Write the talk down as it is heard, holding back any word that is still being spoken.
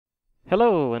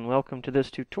Hello and welcome to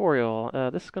this tutorial.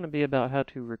 This is going to be about how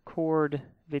to record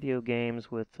video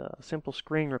games with a simple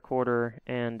screen recorder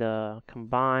and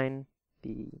combine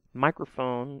the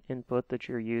microphone input that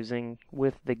you're using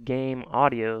with the game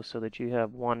audio so that you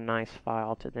have one nice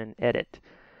file to then edit.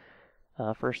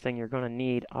 First thing you're going to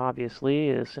need obviously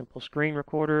is a simple screen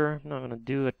recorder. I'm not going to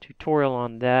do a tutorial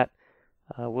on that.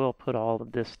 We'll put all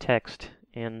of this text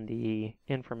in the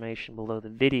information below the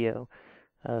video.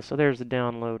 So there's the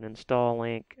download and install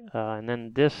link, and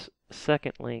then this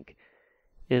second link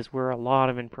is where a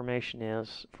lot of information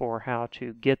is for how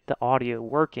to get the audio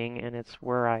working, and it's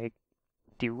where I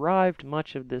derived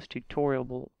much of this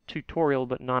tutorial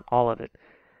but not all of it,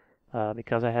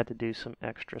 because I had to do some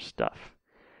extra stuff.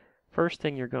 First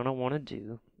thing you're going to want to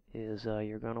do is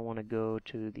you're going to want to go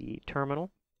to the terminal.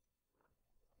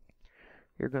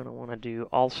 You're going to want to do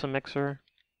alsamixer.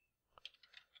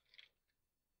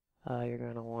 You're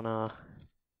going to want to,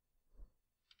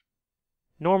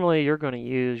 normally you're going to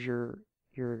use your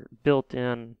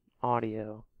built-in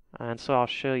audio, and so I'll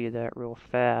show you that real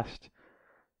fast.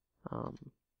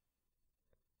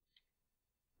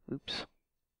 Oops.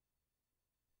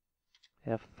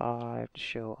 F5 to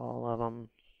show all of them.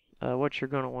 What you're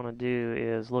going to want to do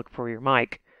is look for your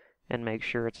mic and make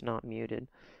sure it's not muted.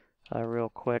 Real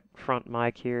quick, front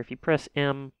mic here. If you press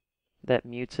M, that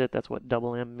mutes it. That's what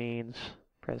double M means.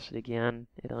 Press it again,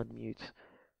 it unmutes.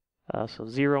 So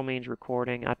 0 means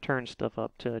recording. I turn stuff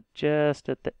up to just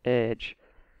at the edge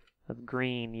of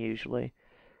green usually.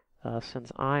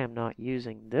 Since I am not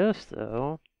using this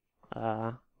though,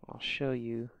 I'll show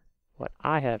you what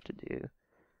I have to do.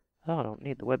 Oh, I don't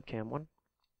need the webcam one.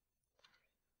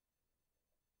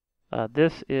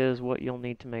 This is what you'll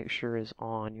need to make sure is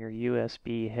on your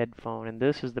USB headphone, and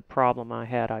this is the problem I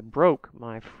had. I broke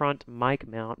my front mic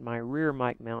mount. My rear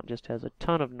mic mount just has a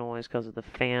ton of noise because of the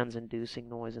fans inducing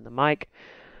noise in the mic.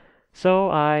 So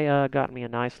I got me a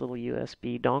nice little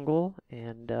USB dongle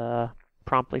and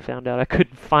promptly found out I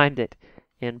couldn't find it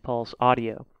in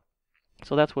Pulseaudio.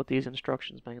 So that's what these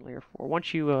instructions mainly are for.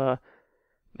 Once you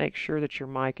make sure that your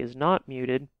mic is not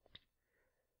muted,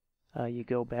 you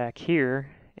go back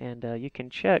here. And you can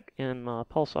check in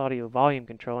Pulseaudio volume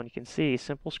control, and you can see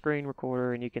simple screen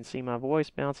recorder, and you can see my voice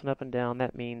bouncing up and down.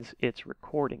 That means it's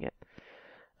recording it.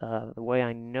 The way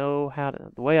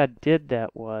I did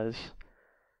that was,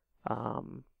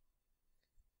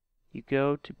 you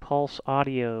go to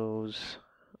Pulseaudio's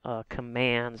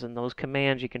commands, and those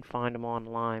commands you can find them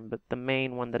online. But the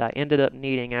main one that I ended up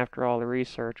needing after all the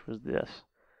research was this.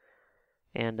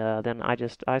 And then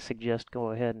I suggest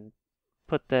go ahead and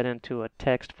put that into a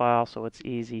text file so it's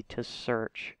easy to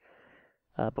search.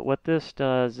 But what this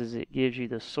does is it gives you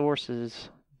the sources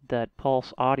that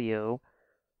Pulseaudio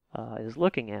is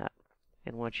looking at.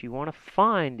 And what you want to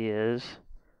find is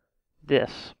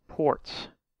this, ports,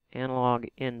 analog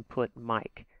input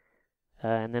mic.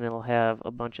 And then it'll have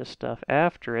a bunch of stuff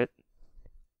after it.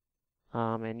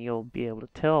 And you'll be able to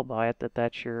tell by it that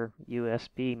that's your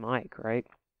USB mic, right?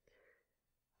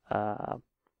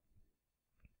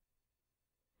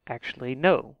 Actually,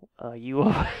 no. You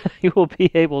will be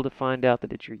able to find out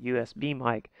that it's your USB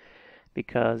mic,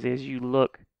 because as you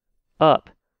look up,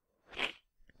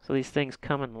 so these things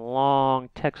come in long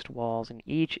text walls, and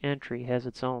each entry has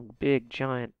its own big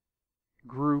giant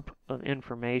group of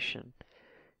information.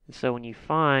 And so when you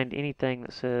find anything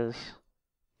that says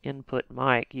input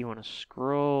mic, you want to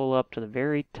scroll up to the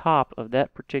very top of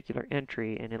that particular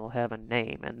entry, and it'll have a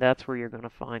name, and that's where you're going to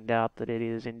find out that it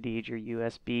is indeed your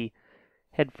USB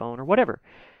headphone or whatever.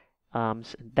 So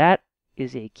that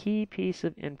is a key piece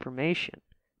of information,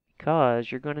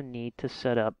 because you're going to need to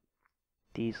set up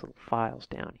these little files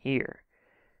down here.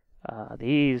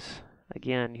 These,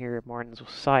 again, here at Martin's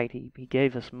site, he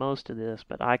gave us most of this,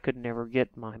 but I could never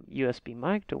get my USB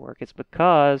mic to work. It's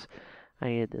because I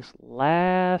needed this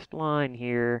last line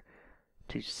here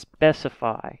to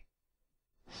specify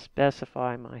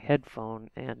my headphone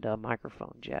and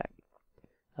microphone jack.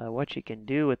 What you can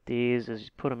do with these is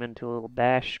put them into a little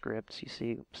bash script. You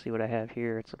see what I have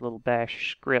here? It's a little bash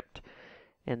script.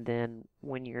 And then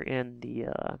when you're in the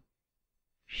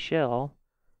shell,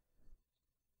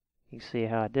 you see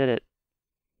how I did it.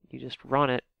 You just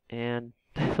run it, and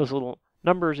those little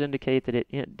numbers indicate that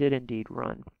it did indeed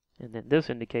run. And then this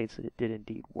indicates that it did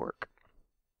indeed work.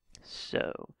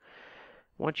 So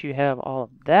once you have all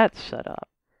of that set up,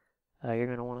 you're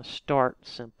going to want to start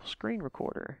Simple Screen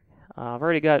Recorder. I've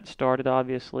already got it started,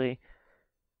 obviously,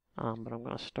 but I'm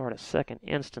going to start a second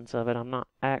instance of it. I'm not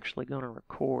actually going to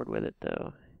record with it,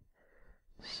 though.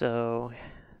 So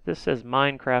this says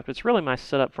Minecraft. It's really my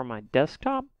setup for my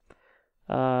desktop.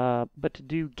 But to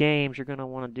do games, you're going to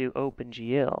want to do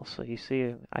OpenGL. So you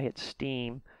see I hit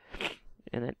Steam,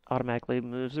 and it automatically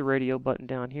moves the radio button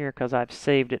down here because I've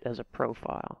saved it as a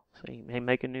profile. So you may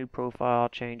make a new profile,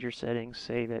 change your settings,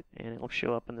 save it, and it'll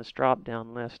show up in this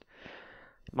drop-down list.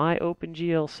 My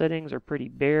OpenGL settings are pretty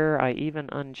bare. I even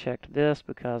unchecked this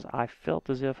because I felt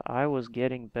as if I was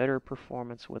getting better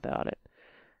performance without it.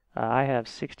 I have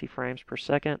 60 frames per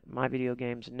second. My video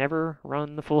games never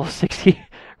run the full 60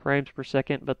 frames per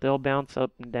second, but they'll bounce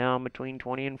up and down between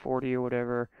 20 and 40 or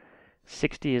whatever.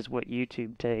 60 is what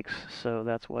YouTube takes, so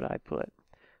that's what I put.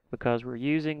 Because we're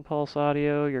using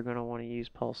Pulseaudio, you're going to want to use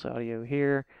Pulseaudio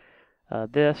here.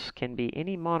 This can be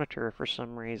any monitor for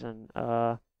some reason.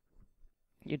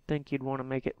 You'd think you'd want to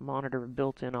make it monitor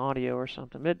built-in audio or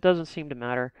something, but it doesn't seem to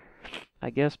matter. I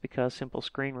guess because Simple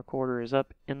Screen Recorder is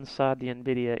up inside the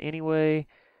NVIDIA anyway,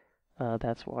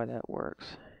 that's why that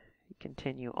works.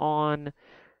 Continue on.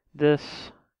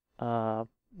 This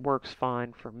works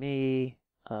fine for me.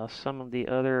 Some of the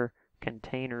other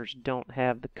containers don't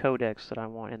have the codecs that I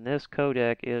want, and this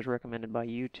codec is recommended by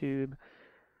YouTube.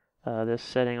 This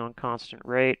setting on constant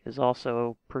rate is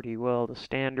also pretty well the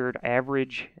standard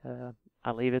average.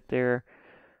 I leave it there.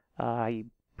 I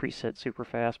preset super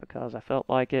fast because I felt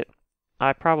like it.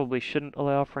 I probably shouldn't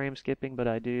allow frame skipping, but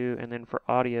I do. And then for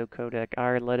audio codec,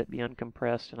 I let it be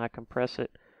uncompressed, and I compress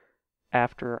it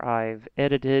after I've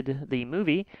edited the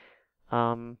movie.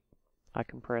 I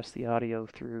compress the audio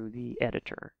through the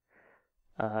editor.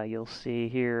 You'll see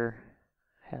here,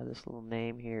 I have this little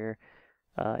name here.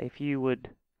 If you would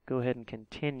go ahead and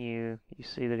continue, you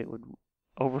see that it would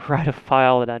overwrite a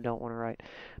file that I don't want to write.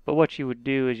 But what you would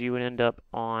do is you would end up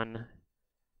on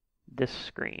this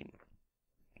screen.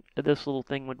 This little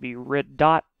thing would be red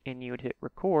dot, and you would hit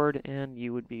record, and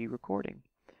you would be recording.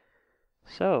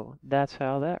 So that's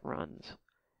how that runs.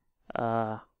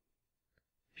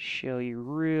 Show you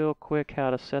real quick how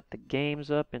to set the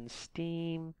games up in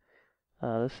Steam.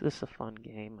 This is a fun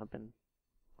game. I've been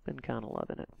kind of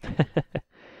loving it.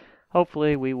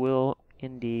 Hopefully we will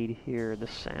indeed hear the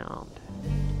sound.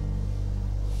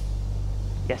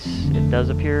 Yes, it does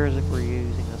appear as if we're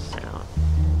using a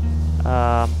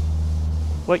sound.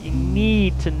 What you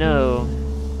need to know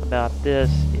about this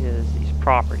is these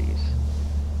properties.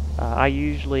 I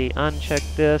usually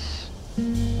uncheck this.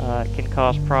 It can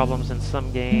cause problems in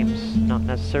some games, not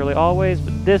necessarily always,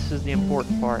 but this is the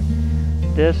important part.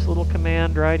 This little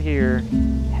command right here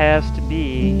has to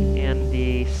be in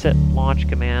the set launch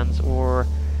commands, or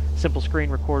Simple Screen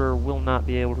Recorder will not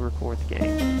be able to record the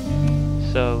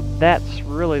game. So that's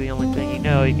really the only thing you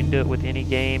know. You can do it with any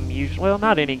game. Usually, well,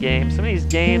 not any game. Some of these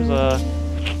games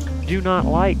do not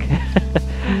like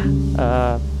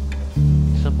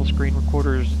Simple Screen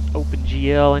Recorder's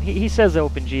OpenGL, and he says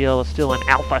OpenGL is still in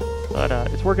alpha, but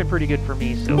it's working pretty good for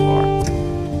me so far.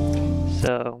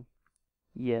 So,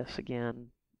 yes, again,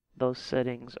 those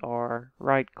settings are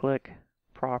right-click,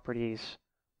 properties,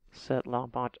 set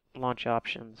launch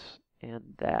options,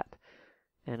 and that.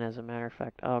 And as a matter of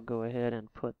fact, I'll go ahead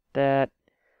and put that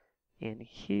in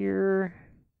here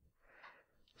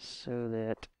so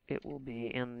that it will be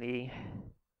in the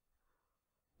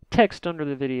text under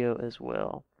the video as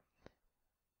well.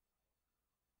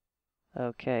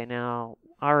 Okay, now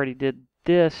I already did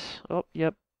this. Oh,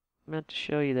 yep, meant to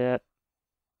show you that.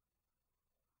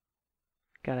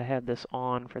 Gotta have this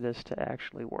on for this to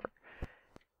actually work.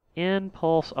 In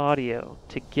Pulseaudio,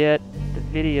 to get the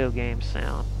video game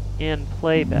sound in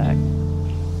playback,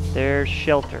 there's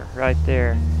shelter right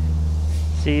there.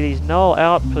 See, these null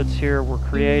outputs here were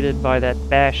created by that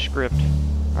bash script.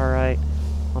 Alright,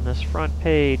 on this front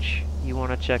page, you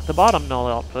want to check the bottom null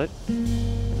output.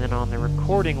 And then on the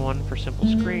recording one for Simple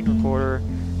Screen Recorder,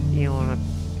 you want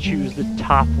to choose the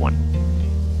top one.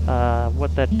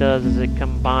 What that does is it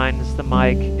combines the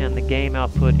mic and the game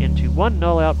output into one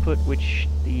null output, which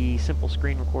the Simple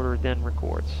Screen Recorder then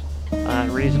records. The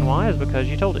reason why is because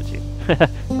you told it to.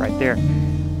 Right there.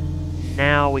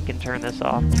 Now we can turn this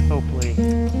off. Hopefully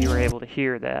you were able to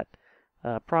hear that.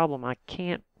 Problem I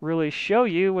can't really show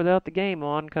you without the game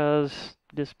on, because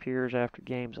it disappears after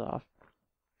game's off.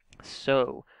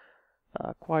 So,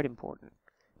 quite important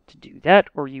to do that,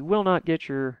 or you will not get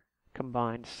your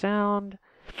combined sound.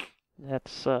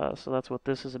 So that's what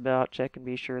this is about. Check and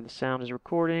be sure the sound is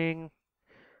recording.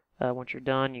 Once you're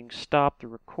done, you can stop the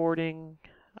recording.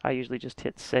 I usually just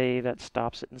hit save. That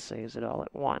stops it and saves it all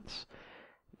at once.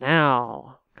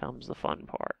 Now comes the fun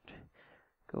part.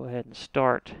 Go ahead and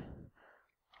start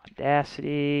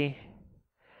Audacity.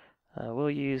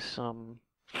 We'll use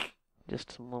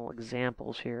just some little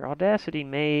examples here. Audacity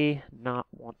may not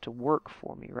want to work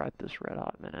for me right this red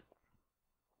hot minute.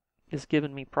 It's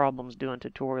given me problems doing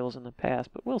tutorials in the past,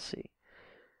 but we'll see.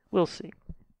 We'll see.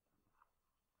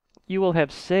 You will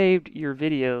have saved your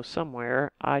video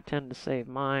somewhere. I tend to save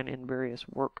mine in various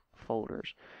work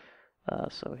folders.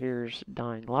 So here's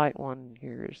Dying Light one.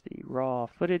 Here's the raw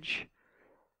footage.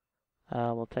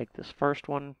 We'll take this first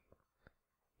one.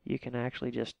 You can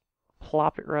actually just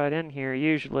plop it right in here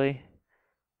usually,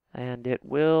 and it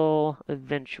will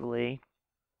eventually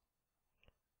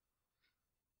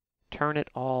turn it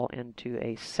all into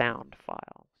a sound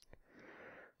file.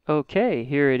 Okay,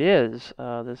 here it is.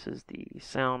 This is the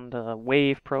sound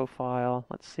wave profile.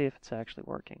 Let's see if it's actually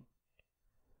working.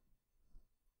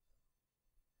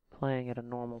 Playing at a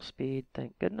normal speed,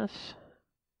 thank goodness.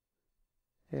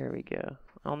 There we go.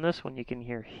 On this one you can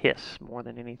hear hiss more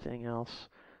than anything else.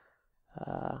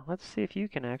 Let's see if you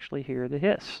can actually hear the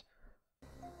hiss.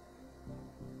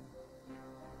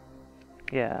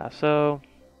 Yeah, so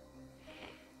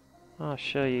I'll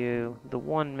show you the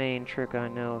one main trick I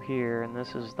know here, and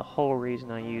this is the whole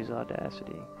reason I use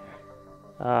Audacity.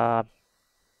 Hear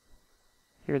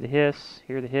the hiss,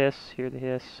 hear the hiss, hear the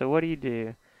hiss. So what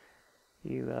do?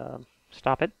 You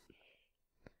stop it.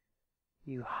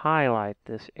 You highlight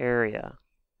this area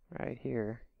right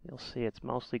here. You'll see it's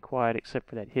mostly quiet except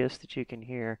for that hiss that you can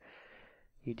hear.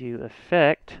 You do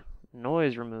Effect,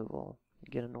 Noise Removal.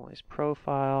 You get a noise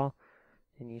profile,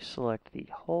 and you select the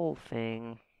whole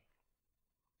thing.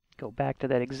 Go back to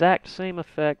that exact same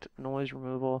effect, Noise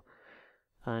Removal,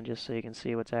 and just so you can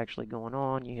see what's actually going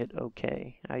on, you hit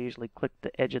OK. I usually click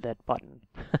the edge of that button.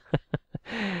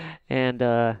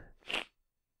 And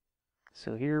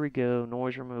so here we go,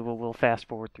 Noise Removal. We'll fast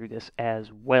forward through this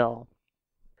as well.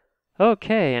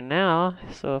 Okay, and now,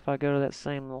 so if I go to that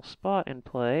same little spot and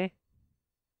play,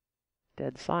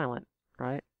 dead silent,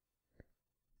 right?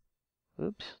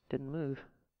 Oops, didn't move.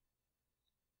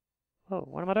 Oh,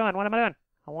 what am I doing? What am I doing?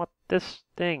 I want this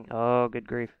thing. Oh, good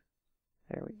grief.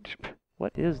 There we go.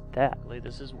 What is that?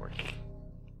 This is working.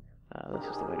 This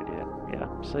is the way to do it.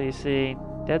 Yeah, so you see,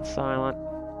 dead silent,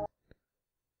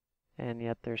 and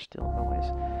yet there's still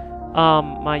noise.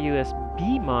 My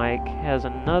USB mic has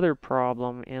another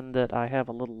problem in that I have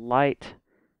a little light.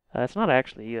 It's not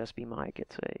actually a USB mic.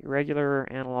 It's a regular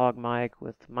analog mic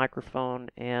with microphone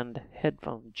and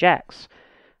headphone jacks,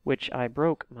 which I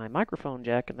broke my microphone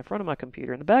jack in the front of my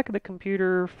computer. In the back of the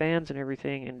computer, fans and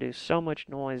everything induce so much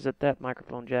noise that that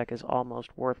microphone jack is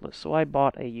almost worthless. So I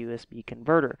bought a USB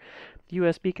converter. The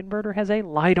USB converter has a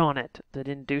light on it that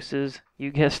induces,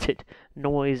 you guessed it,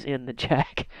 noise in the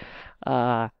jack.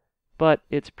 But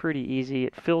it's pretty easy.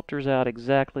 It filters out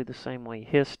exactly the same way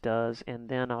hiss does, and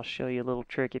then I'll show you a little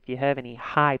trick. If you have any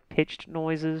high-pitched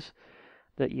noises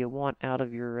that you want out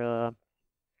of your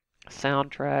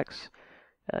soundtracks,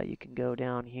 you can go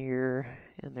down here,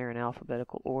 and they're in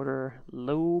alphabetical order.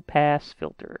 Low pass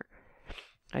filter.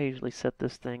 I usually set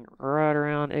this thing right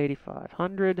around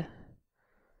 8500.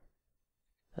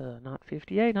 Not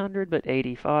 5800, but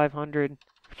 8500.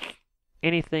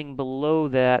 Anything below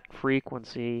that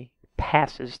frequency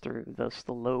passes through. That's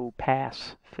the low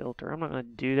pass filter. I'm not going to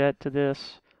do that to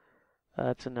this.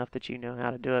 It's enough that you know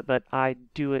how to do it, but I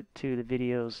do it to the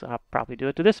videos. I'll probably do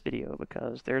it to this video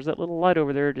because there's that little light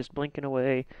over there just blinking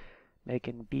away,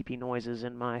 making beepy noises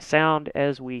in my sound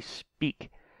as we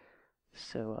speak.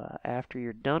 So after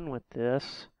you're done with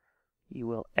this, you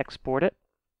will export it.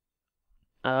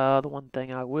 The one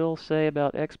thing I will say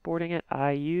about exporting it,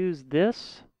 I use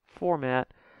this format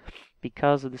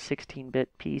because of the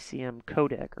 16-bit PCM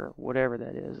codec, or whatever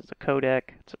that is. It's a codec,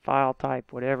 it's a file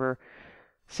type, whatever.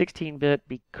 16-bit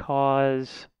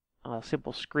because a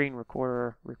simple screen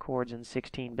recorder records in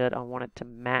 16-bit. I want it to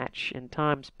match. In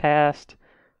times past,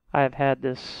 I have had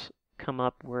this come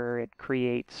up where it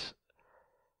creates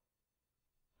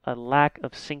a lack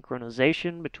of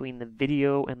synchronization between the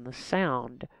video and the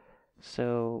sound.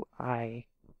 So I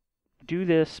do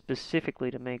this specifically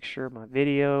to make sure my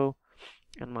video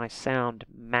and my sound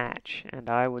match, and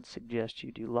I would suggest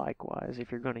you do likewise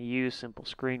if you're going to use simple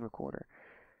screen recorder.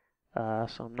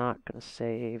 So I'm not going to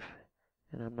save,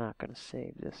 and I'm not going to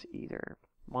save this either.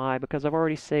 Why? Because I've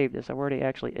already saved this. I've already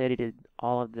actually edited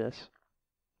all of this.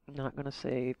 I'm not going to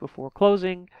save before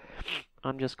closing.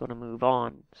 I'm just going to move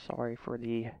on. Sorry for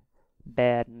the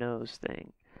bad nose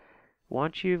thing.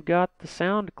 Once you've got the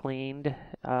sound cleaned,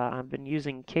 I've been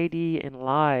using KD in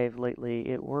Live lately.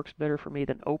 It works better for me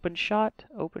than OpenShot.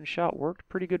 OpenShot worked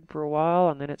pretty good for a while,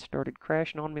 and then it started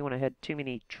crashing on me when I had too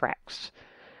many tracks.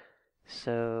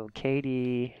 So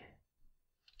KD,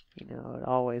 you know, it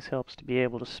always helps to be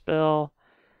able to spell.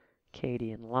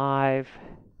 KD in Live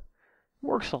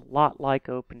works a lot like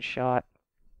OpenShot.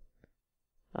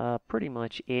 Pretty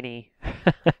much any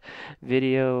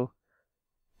video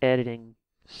editing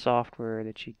software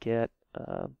that you get.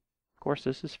 Of course,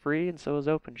 this is free, and so is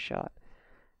OpenShot.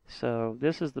 So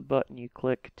this is the button you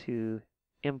click to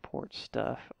import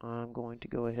stuff. I'm going to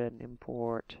go ahead and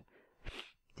import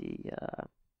the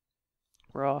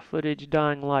raw footage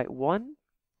Dying Light 1.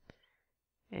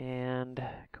 And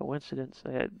coincidence,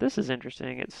 this is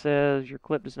interesting. It says your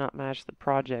clip does not match the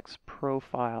project's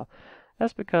profile.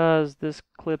 That's because this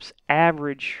clip's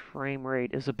average frame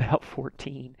rate is about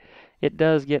 14. It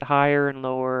does get higher and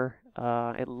lower.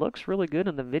 It looks really good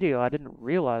in the video. I didn't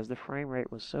realize the frame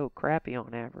rate was so crappy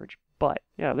on average. But,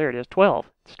 yeah, there it is, 12.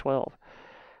 It's 12.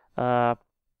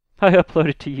 I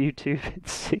uploaded to YouTube at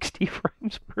 60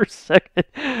 frames per second,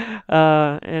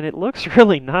 and it looks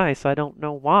really nice. I don't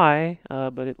know why,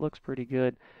 but it looks pretty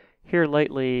good. Here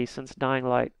lately, since Dying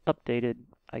Light updated,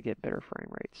 I get better frame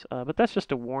rates. But that's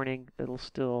just a warning. It'll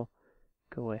still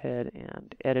go ahead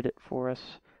and edit it for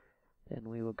us. Then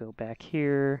we will go back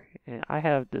here, and I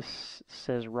have this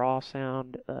says raw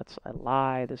sound. That's a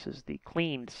lie. This is the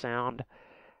cleaned sound.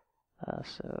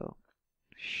 So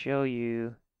show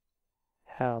you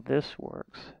how this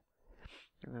works.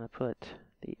 I'm going to put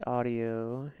the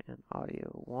audio in audio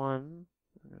 1.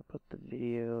 I'm going to put the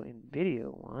video in video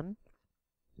 1.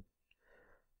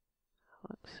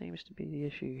 What seems to be the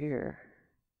issue here?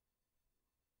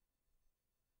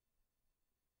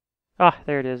 Ah,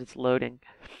 there it is. It's loading.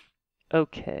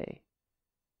 Okay.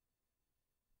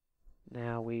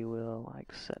 Now we will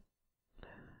set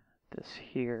this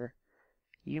here.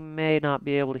 You may not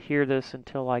be able to hear this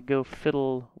until I go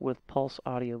fiddle with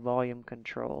Pulseaudio volume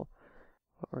control.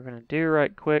 What we're going to do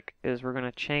right quick is we're going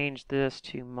to change this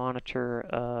to monitor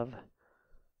of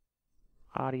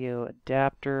audio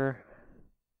adapter.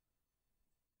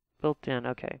 Built in,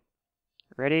 okay.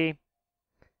 Ready?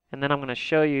 And then I'm going to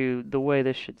show you the way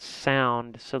this should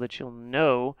sound so that you'll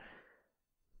know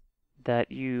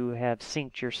that you have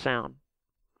synced your sound.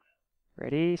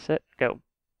 Ready, set, go.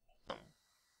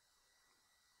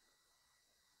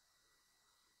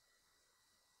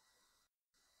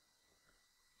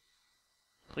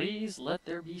 Please let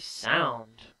there be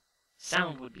sound.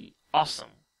 Sound would be awesome.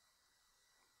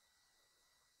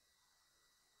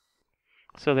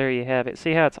 So there you have it.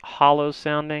 See how it's hollow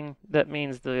sounding? That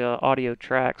means the audio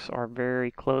tracks are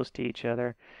very close to each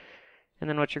other. And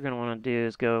then what you're going to want to do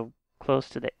is go close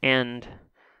to the end.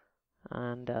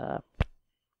 And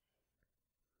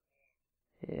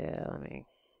yeah, let me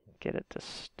get it to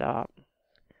stop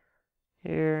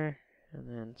here. And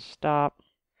then stop.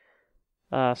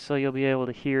 So you'll be able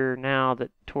to hear now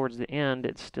that towards the end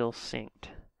it's still synced.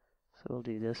 So we'll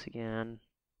do this again.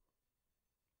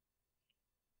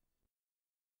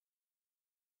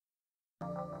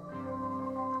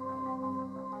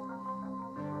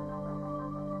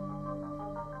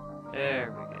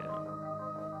 There we go.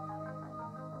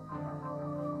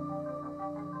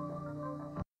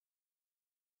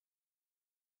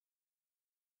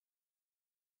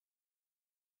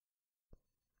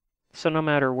 So no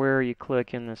matter where you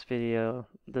click in this video,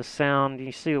 the sound,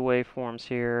 you see the waveforms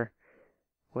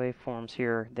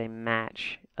here, they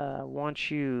match.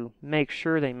 Once you make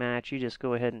sure they match, you just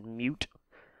go ahead and mute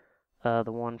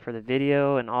the one for the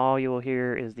video, and all you'll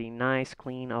hear is the nice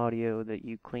clean audio that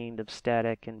you cleaned of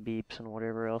static and beeps and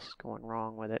whatever else is going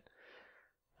wrong with it.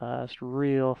 It's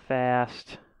real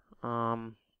fast.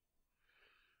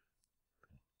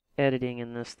 Editing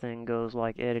in this thing goes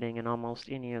like editing in almost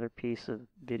any other piece of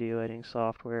video editing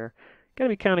software. Gotta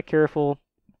be kind of careful.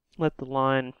 Let the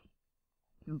line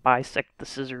bisect the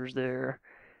scissors there.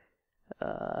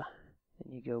 Then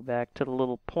you go back to the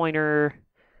little pointer.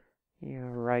 You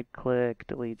right click,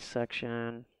 delete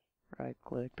section. Right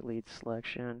click, delete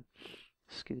selection.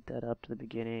 Scoot that up to the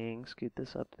beginning. Scoot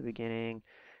this up to the beginning.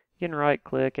 You can right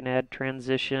click and add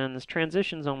transitions.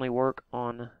 Transitions only work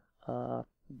on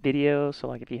video, so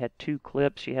like if you had two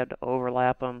clips you had to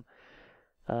overlap them,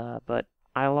 but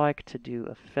I like to do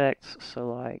effects,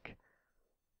 so like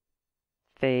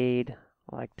fade,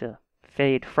 like to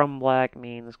fade from black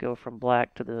means go from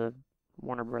black to the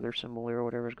Warner Brothers symbol or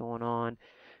whatever's going on.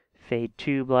 Fade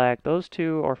to black, those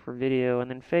two are for video,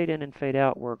 and then fade in and fade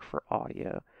out work for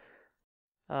audio.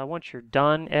 Once you're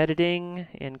done editing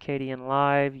in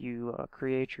Kdenlive, you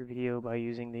create your video by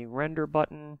using the render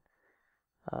button.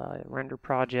 Render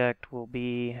project will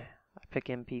be, I pick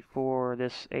MP4,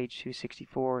 this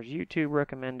H.264 is YouTube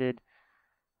recommended.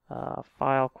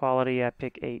 File quality, I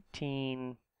pick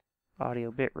 18.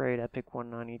 Audio bitrate, I pick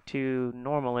 192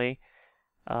 normally.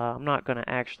 I'm not going to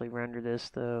actually render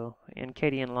this though. In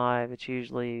Kdenlive, it's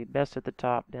usually best at the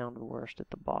top, down to worst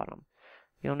at the bottom.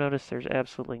 You'll notice there's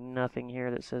absolutely nothing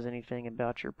here that says anything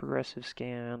about your progressive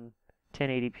scan,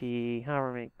 1080p,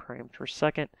 however many frames per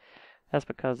second. That's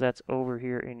because that's over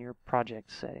here in your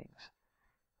project settings.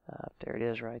 There it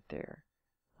is right there.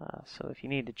 So if you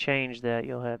need to change that,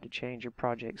 you'll have to change your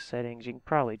project settings. You can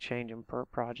probably change them per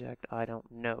project. I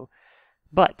don't know.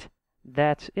 But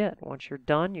that's it. Once you're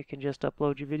done, you can just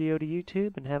upload your video to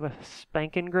YouTube and have a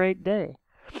spanking great day.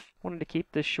 Wanted to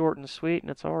keep this short and sweet,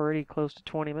 and it's already close to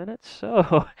 20 minutes.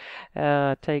 So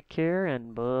take care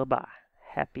and bye-bye.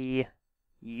 Happy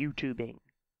YouTubing.